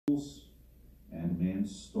man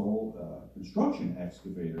stole a construction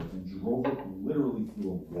excavator and drove it literally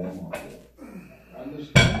through a Walmart wall. I'm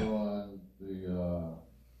just going to go on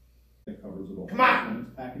the, It covers it all. Come on!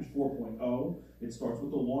 It's package 4.0. It starts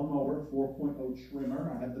with the lawnmower 4.0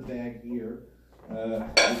 trimmer. I have the bag here.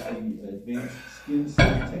 With the advanced skin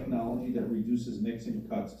safe technology that reduces nicks and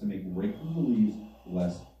cuts to make raking the leaves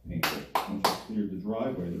less painful. Once you've cleared the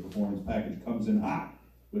driveway, the performance package comes in hot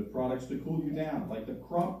with products to cool you down, like the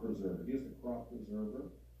crop preserver. Here's the crop preserver.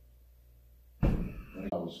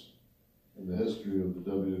 house in the history of the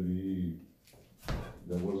WWE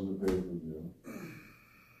that wasn't a pay-per-view.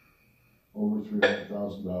 Over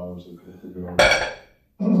 $300,000 at the go.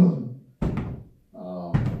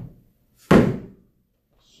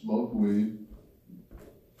 Smoked weed.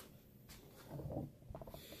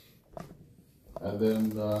 And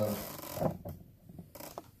then, I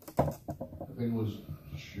think it was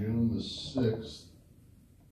June the 6th,